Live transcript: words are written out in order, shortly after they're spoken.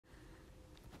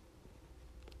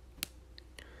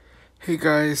Hey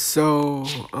guys,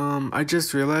 I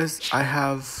just realized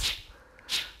for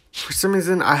some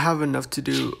reason I have enough to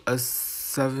do a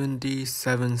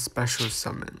 77 special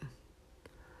summon,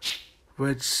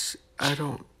 which I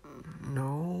don't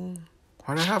know.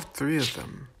 Why do I have 3 of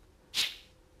them?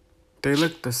 They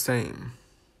look the same.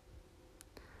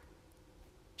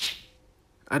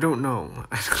 I don't know.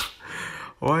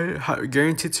 Why?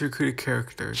 Guaranteed to recruit a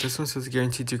character. This one says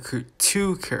guaranteed to recruit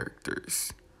 2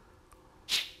 characters.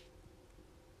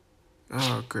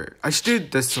 Oh, great. I should do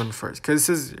this one first, because it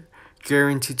says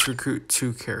guaranteed to recruit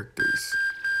 2 characters.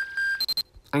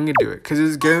 I'm gonna do it, because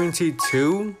it's guaranteed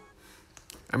 2.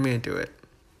 I'm gonna do it.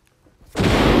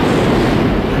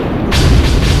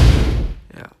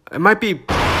 Yeah, it might be...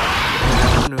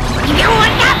 I don't know.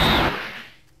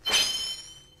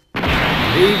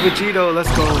 Hey, Vegito,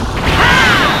 let's go.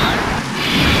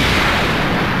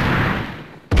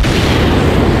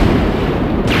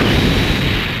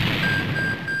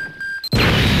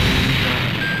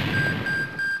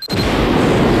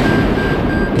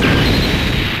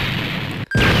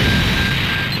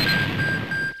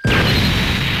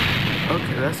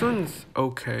 Okay, this one's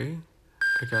okay,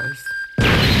 I guess.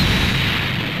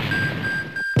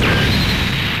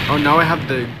 Oh, now I have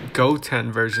the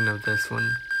Goten version of this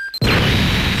one.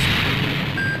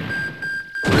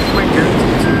 Where's my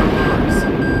guaranteed 2 LRs?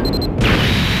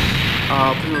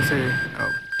 Please don't say...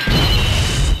 Oh.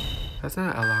 That's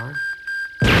not an LR.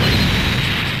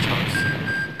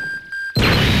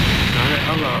 Not an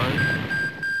LR.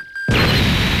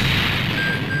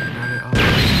 Not an LR.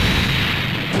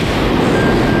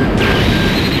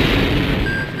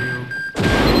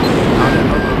 Not an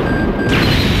LR.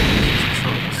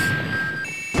 Trunks.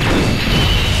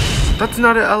 That's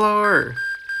not an LR.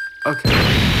 Okay.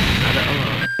 Not an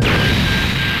LR.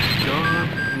 Gohan.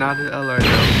 Not an LR,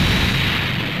 no.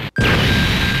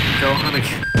 Gohan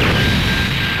again.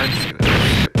 I'm just gonna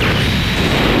skip.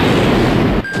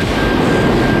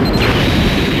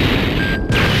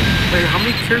 Wait, how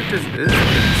many characters is this?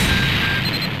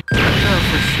 I thought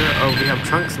for sure. Oh, we have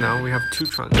Trunks now. We have 2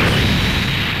 Trunks. Okay,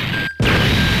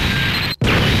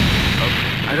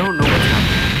 I don't know what's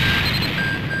happening.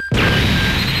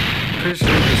 Pretty sure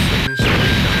the summon should be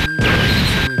done.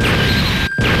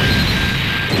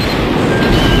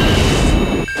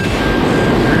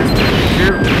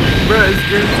 Bruh, it's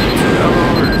guaranteed 2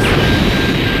 LRs.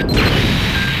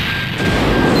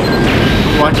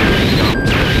 I'm watching it jump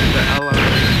to the LR.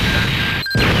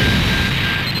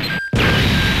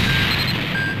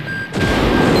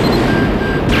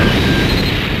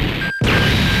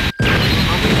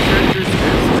 How many characters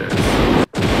is this?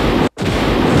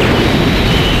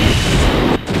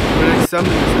 When I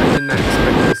summoned this, I did not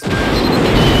expect this much.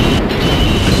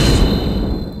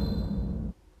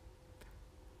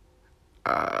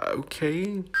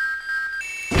 Okay.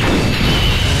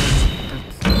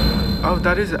 Oh,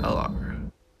 that is an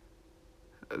LR.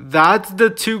 That's the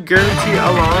 2 guarantee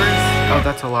LRs? Oh,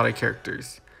 that's a lot of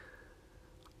characters.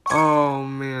 Oh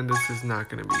man, this is not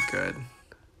gonna be good.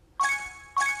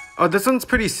 Oh, this one's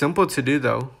pretty simple to do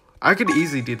though. I could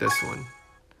easily do this one.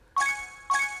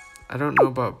 I don't know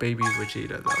about Baby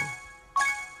Vegeta though.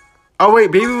 Oh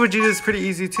wait, Baby Vegeta is pretty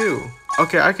easy too.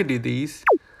 Okay, I could do these.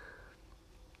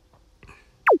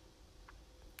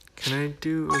 Can I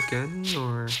do again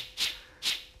or...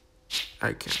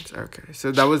 I can't. Okay,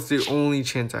 so that was the only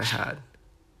chance I had.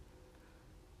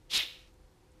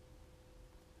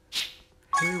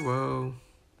 Hey, whoa.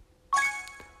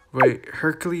 Wait,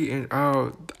 Hercules and...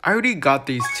 Oh, I already got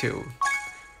these 2.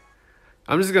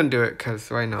 I'm just gonna do it, because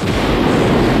why not? So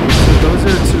those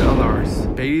are the 2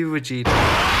 LRs. Baby Vegeta.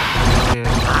 And...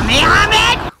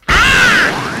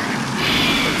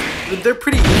 They're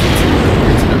pretty easy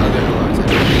compared to the other LRs.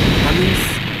 That means...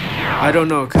 I don't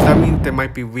know, because that means they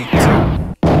might be weak too.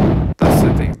 That's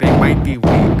the thing. They might be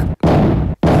weak.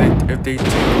 If they take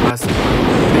less time,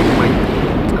 they might be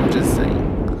weak. I'm just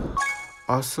saying.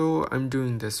 Also, I'm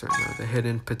doing this right now. The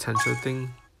hidden potential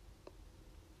thing.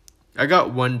 I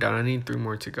got 1 down. I need 3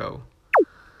 more to go.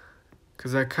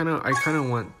 Because I kind of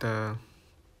want the...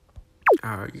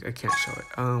 I can't show it.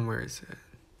 Where is it?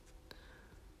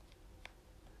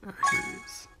 Oh, here it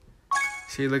is.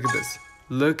 See, look at this.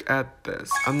 Look at this.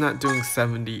 I'm not doing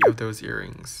 70 of those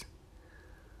earrings.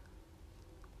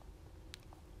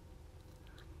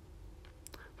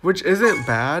 Which isn't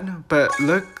bad, but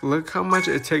look how much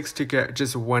it takes to get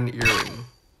just 1 earring.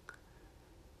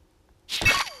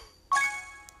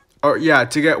 Or yeah,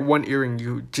 to get 1 earring,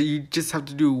 you just have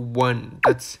to do 1.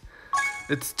 It's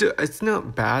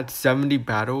not bad, 70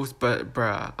 battles, but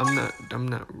bruh, I'm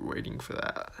not waiting for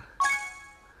that.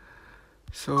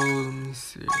 So let me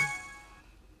see.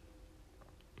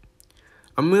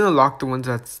 I'm gonna lock the ones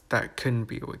that couldn't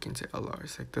be awakened to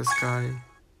LRs, like this guy.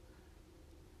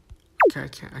 Okay, I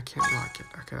can't lock it.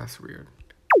 Okay, that's weird.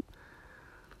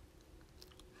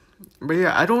 But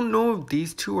yeah, I don't know if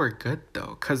these two are good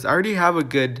though, cause I already have a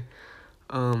good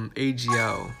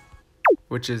AGL,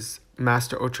 which is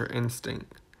Master Ultra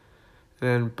Instinct. And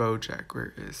then Bojack,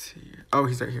 where is he? Oh,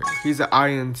 he's right here. He's an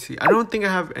INT. I don't think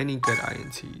I have any good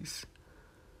INTs.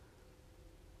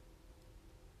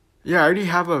 Yeah, I already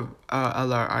have a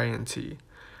LR INT.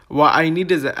 What I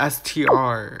need is a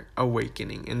STR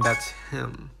Awakening, and that's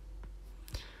him.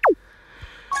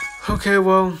 Okay,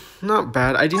 well, not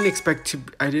bad. I didn't expect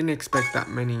that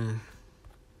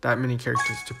many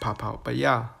characters to pop out, but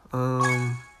yeah.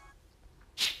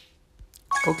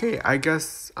 Okay, I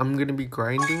guess I'm gonna be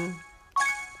grinding.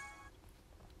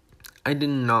 I did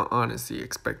not honestly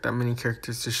expect that many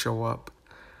characters to show up.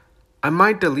 I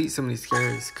might delete some of these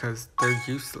characters because they're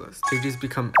useless. They just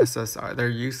become SSR. They're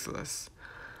useless.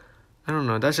 I don't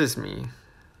know. That's just me.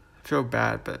 I feel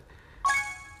bad, but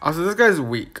also this guy's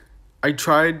weak. I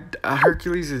tried.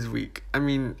 Hercules is weak. I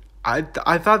mean, I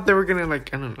thought they were gonna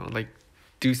like, I don't know, like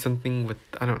do something with,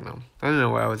 I don't know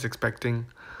what I was expecting.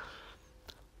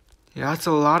 Yeah, that's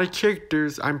a lot of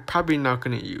characters I'm probably not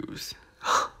gonna use.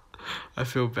 I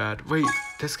feel bad. Wait,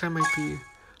 this guy might be,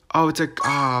 oh, it's like,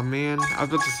 ah, man, I was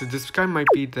about to say this guy might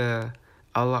be the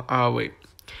LR. Oh wait,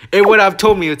 it would have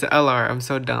told me it's an LR. I'm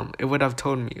so dumb. It would have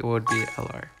told me it would be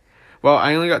LR. Well,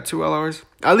 I only got 2 LRs.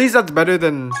 At least that's better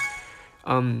than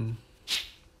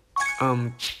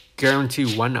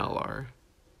guarantee 1 LR.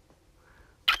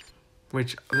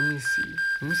 Which, let me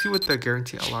see what the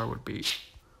guarantee LR would be.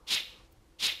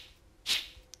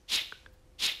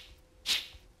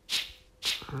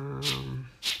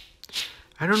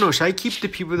 I don't know. Should I keep the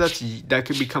people that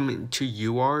could become into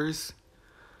URs?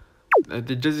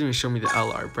 It doesn't even show me the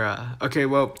LR, bruh. Okay,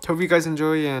 well, hope you guys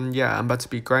enjoy, and yeah, I'm about to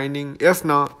be grinding. If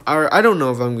not, or I don't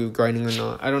know if I'm gonna be grinding or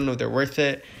not. I don't know if they're worth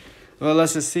it. Well,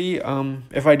 let's just see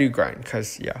if I do grind,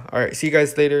 cause yeah. All right, see you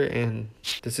guys later, and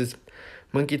this is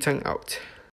Monkey Tongue out.